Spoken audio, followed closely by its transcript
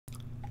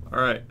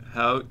Alright,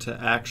 how to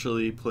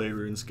actually play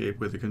RuneScape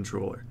with a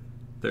controller.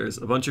 There's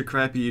a bunch of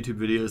crappy YouTube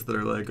videos that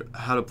are like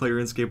how to play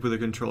RuneScape with a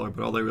controller,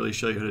 but all they really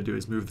show you how to do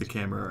is move the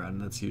camera around,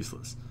 and that's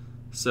useless.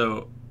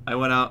 So I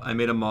went out, I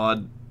made a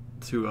mod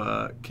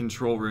to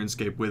control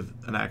RuneScape with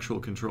an actual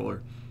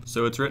controller.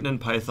 So it's written in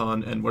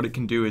Python, and what it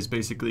can do is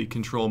basically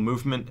control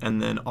movement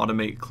and then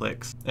automate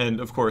clicks. And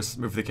of course,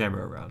 move the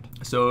camera around.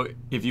 So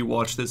if you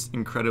watch this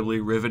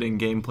incredibly riveting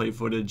gameplay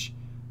footage,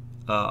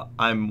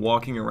 I'm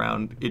walking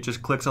around, it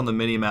just clicks on the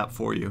mini-map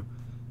for you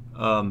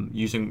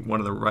using one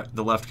of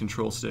the left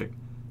control stick.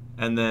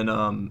 And then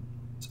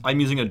I'm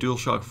using a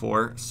Dualshock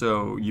 4,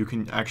 so you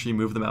can actually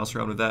move the mouse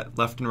around with that.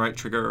 Left and right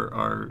trigger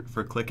are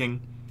for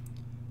clicking.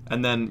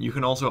 And then you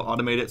can also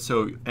automate it,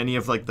 so any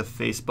of like the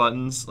face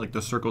buttons, like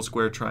the circle,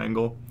 square,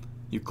 triangle,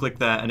 you click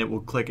that and it will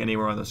click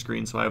anywhere on the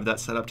screen. So I have that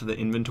set up to the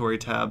inventory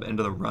tab and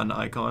to the run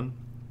icon.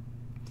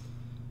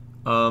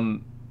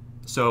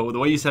 So the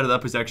way you set it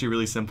up is actually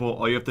really simple.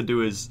 All you have to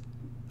do is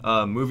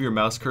move your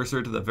mouse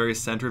cursor to the very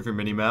center of your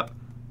minimap,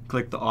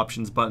 click the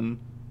options button,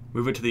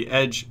 move it to the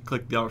edge,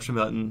 click the option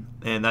button,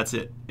 and that's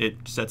it.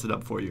 It sets it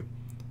up for you.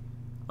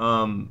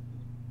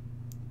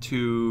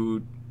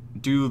 To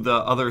do the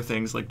other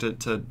things, like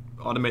to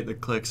automate the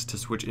clicks to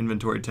switch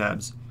inventory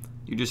tabs,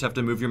 you just have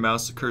to move your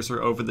mouse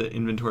cursor over the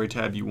inventory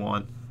tab you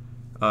want,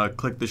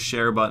 click the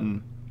share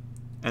button,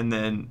 and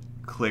then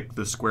click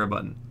the square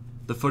button.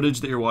 The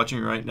footage that you're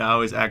watching right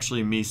now is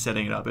actually me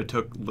setting it up. It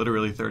took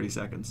literally 30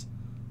 seconds.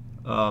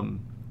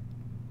 And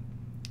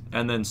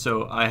then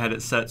so I had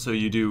it set so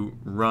you do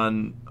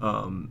run,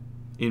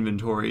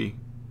 inventory,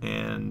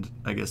 and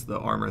I guess the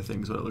armor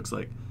thing's what it looks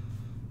like.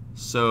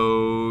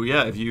 So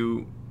yeah, if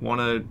you want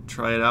to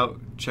try it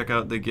out, check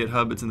out the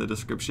GitHub. It's in the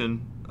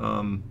description.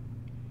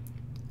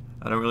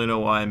 I don't really know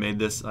why I made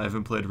this. I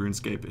haven't played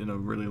RuneScape in a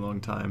really long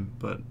time,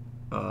 but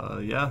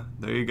yeah,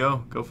 there you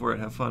go. Go for it.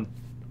 Have fun.